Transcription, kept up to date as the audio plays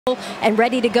and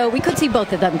ready to go. We could see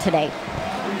both of them today.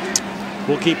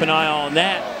 We'll keep an eye on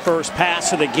that. First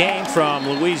pass of the game from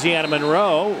Louisiana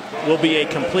Monroe will be a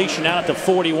completion out at the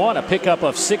 41, a pickup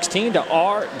of 16 to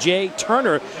R.J.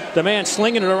 Turner, the man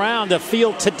slinging it around the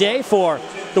field today for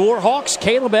the Warhawks,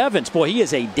 Caleb Evans. Boy, he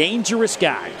is a dangerous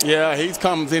guy. Yeah, he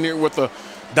comes in here with a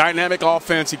dynamic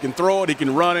offense. He can throw it, he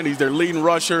can run it, he's their leading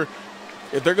rusher.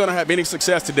 If they're going to have any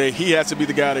success today, he has to be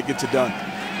the guy that gets it done.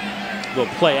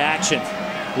 Little play action.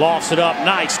 Lofts it up,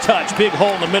 nice touch, big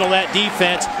hole in the middle of that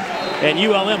defense. And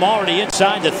ULM already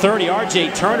inside the 30.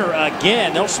 R.J. Turner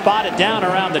again. They'll spot it down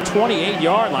around the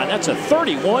 28-yard line. That's a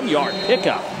 31-yard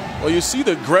pickup. Well, you see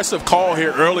the aggressive call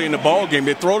here early in the ball game.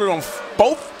 They throw it on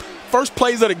both first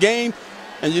plays of the game,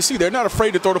 and you see they're not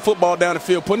afraid to throw the football down the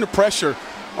field, putting the pressure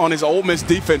on his Ole Miss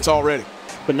defense already.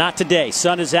 But not today.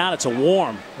 Sun is out. It's a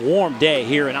warm day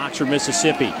here in Oxford,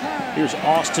 Mississippi. Here's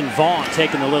Austin Vaughn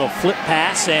taking the little flip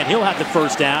pass, and he'll have the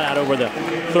first down out over the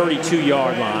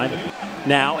 32-yard line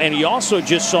now. And he also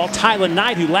just saw Tyler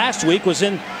Knight, who last week was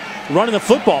in running the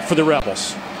football for the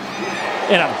Rebels.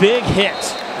 And a big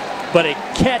hit, but a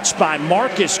catch by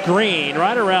Marcus Green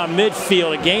right around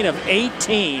midfield, a gain of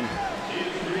 18.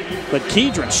 But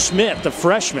Keidron Smith, the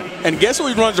freshman. And guess who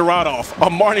he runs the route off?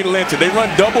 Marty Linton. They run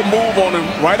double move on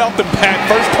him right off the bat,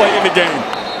 first play in the game.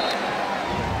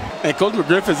 And Coach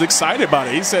McGriff is excited about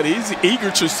it. He said he's eager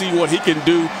to see what he can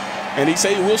do. And he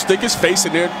said he will stick his face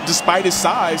in there despite his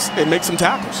size and make some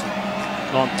tackles.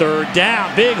 On third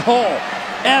down, big hole.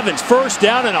 Evans first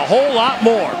down and a whole lot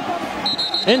more.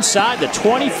 Inside the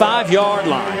 25-yard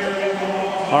line.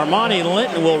 Armani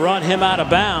Linton will run him out of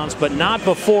bounds, but not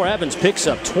before Evans picks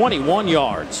up 21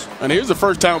 yards. And here's the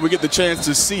first time we get the chance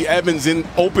to see Evans in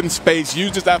open space,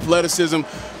 use his athleticism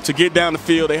to get down the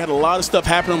field. They had a lot of stuff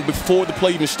happening before the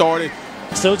play even started.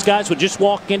 So those guys would just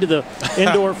walk into the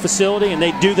indoor facility and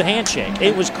they'd do the handshake.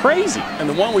 It was crazy. And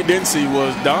the one we didn't see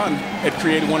was Don had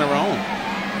created one of her own.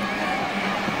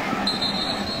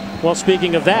 Well,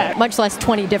 speaking of that, much less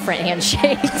 20 different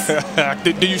handshakes.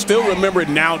 Do you still remember it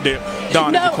now,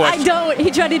 Don? No, I don't. He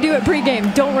tried to do it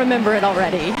pregame. Don't remember it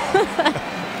already.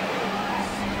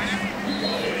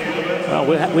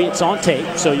 Well, it's on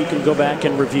tape, so you can go back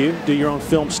and review, do your own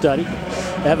film study.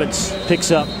 Evans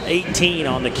picks up 18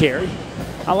 on the carry.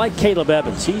 I like Caleb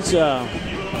Evans. He's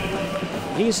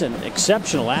an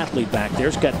exceptional athlete back there.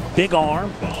 He's got big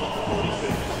arm,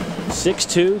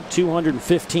 6'2",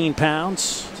 215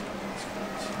 pounds.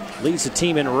 Leads the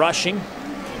team in rushing.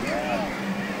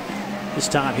 This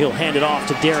time he'll hand it off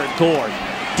to Derek Gore.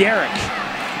 Derek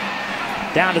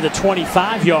down to the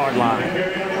 25-yard line.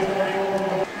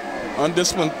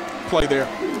 Undisciplined play there.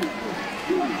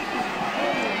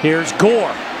 Here's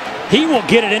Gore. He will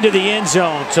get it into the end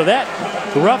zone. So that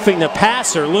roughing the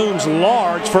passer looms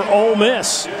large for Ole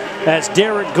Miss as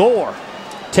Derek Gore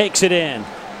takes it in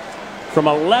from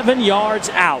 11 yards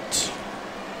out.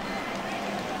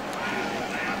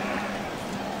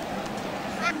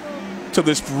 To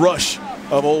this rush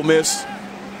of Ole Miss,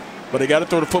 but they got to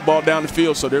throw the football down the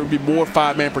field, so there will be more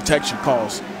five-man protection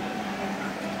calls.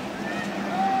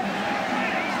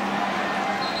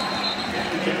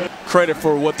 Credit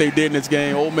for what they did in this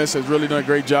game. Ole Miss has really done a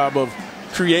great job of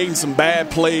creating some bad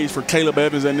plays for Caleb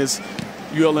Evans and this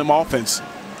ULM offense.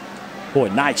 Boy,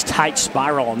 nice tight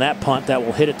spiral on that punt that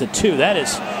will hit at the 2. That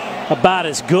is about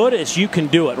as good as you can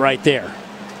do it right there.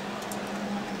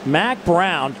 Mack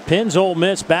Brown pins Ole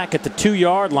Miss back at the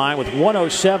 2-yard line with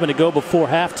 1:07 to go before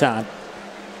halftime.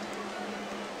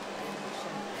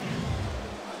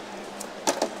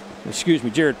 Excuse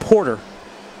me, Jared Porter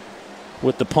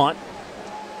with the punt.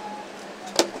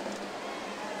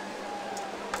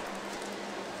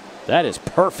 That is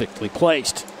perfectly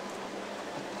placed.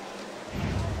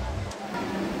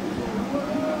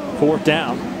 Fourth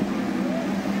down.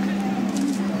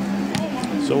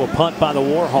 So a punt by the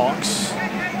Warhawks.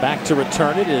 Back to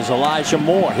return it is Elijah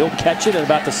Moore. He'll catch it at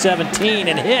about the 17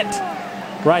 and hit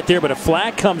right there, but a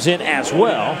flag comes in as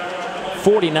well.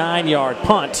 49-yard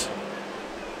punt.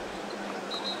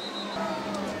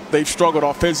 They've struggled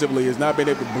offensively, has not been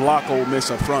able to block Ole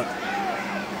Miss up front.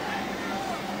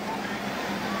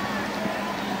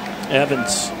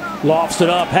 Evans lofts it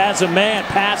up, has a man,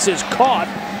 pass is caught.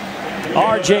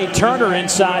 R.J. Turner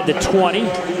inside the 20.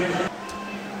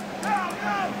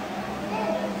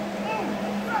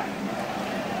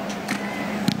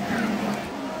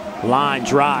 Line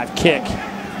drive kick.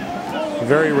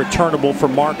 Very returnable for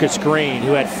Marcus Green,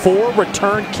 who had 4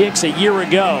 return kicks a year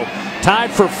ago.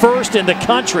 Tied for first in the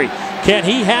country. Can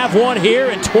he have one here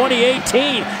in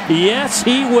 2018? Yes,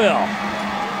 he will.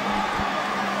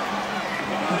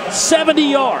 70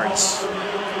 yards.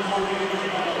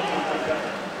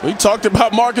 We talked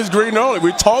about Marcus Green earlier.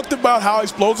 We talked about how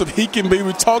explosive he can be.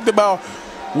 We talked about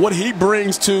what he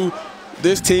brings to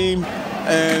this team.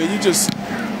 And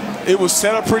it was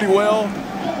set up pretty well.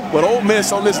 But Ole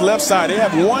Miss on this left side, they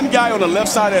have one guy on the left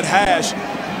side at hash,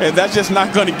 and that's just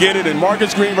not going to get it. And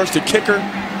Marcus Green versus the kicker,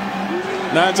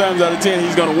 9 times out of 10,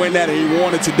 he's going to win that, and he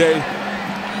won it today.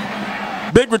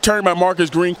 Big return by Marcus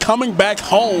Green. Coming back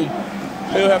home,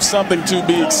 he'll have something to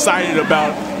be excited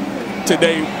about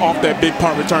today off that big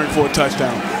punt return for a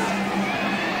touchdown.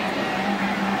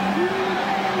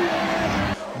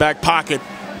 Back pocket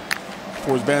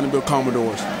for his Vanderbilt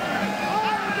Commodores.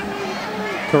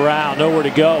 Corral nowhere to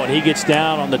go, and he gets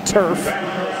down on the turf.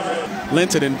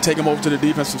 Linton and take him over to the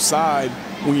defensive side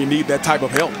when you need that type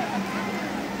of help.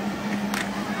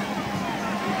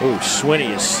 Oh,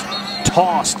 Swinney is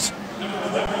tossed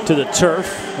to the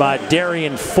turf by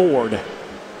Darian Ford.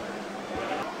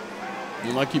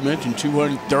 And like you mentioned,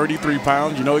 233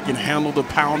 pounds. You know he can handle the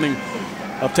pounding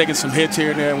of taking some hits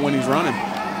here and there when he's running.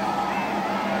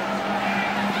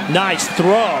 Nice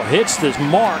throw, hits the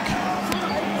mark.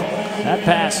 That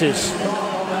pass is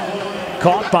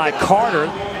caught by Carter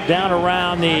down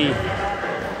around the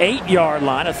 8-yard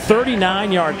line, a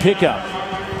 39-yard pickup.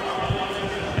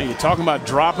 And you're talking about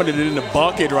dropping it in the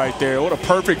bucket right there. What a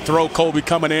perfect throw, Colby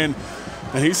coming in.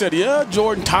 And he said, yeah,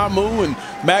 Jordan Tamu and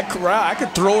Matt Corral, I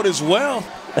could throw it as well.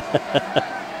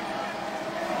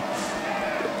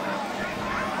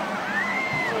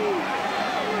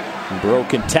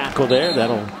 Broken tackle there.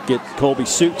 That'll get Colby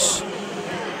Suits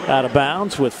out of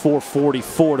bounds with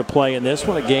 4:44 to play in this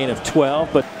one, a gain of 12.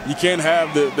 But you can't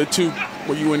have the two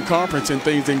where you in conference and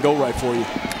things didn't go right for you.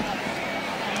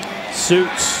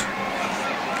 Suits,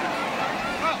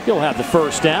 he'll have the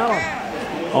first down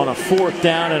on a 4th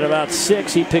down at about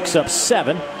 6. He picks up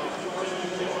 7.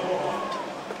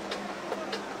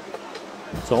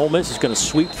 So Ole Miss is going to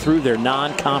sweep through their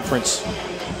non-conference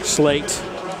slate.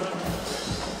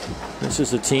 This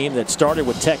is a team that started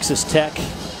with Texas Tech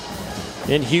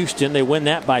in Houston. They win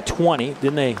that by 20.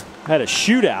 Then they had a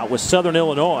shootout with Southern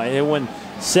Illinois. They won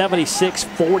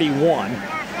 76-41.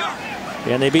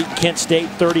 And they beat Kent State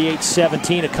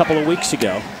 38-17 a couple of weeks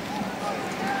ago.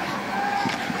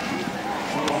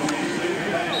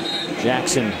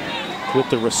 Jackson with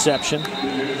the reception.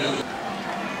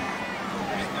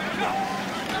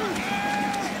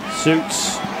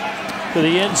 Suits to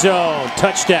the end zone.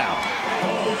 Touchdown.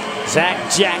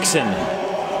 Zach Jackson,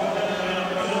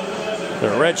 the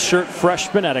redshirt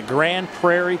freshman out of Grand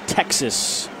Prairie,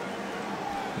 Texas.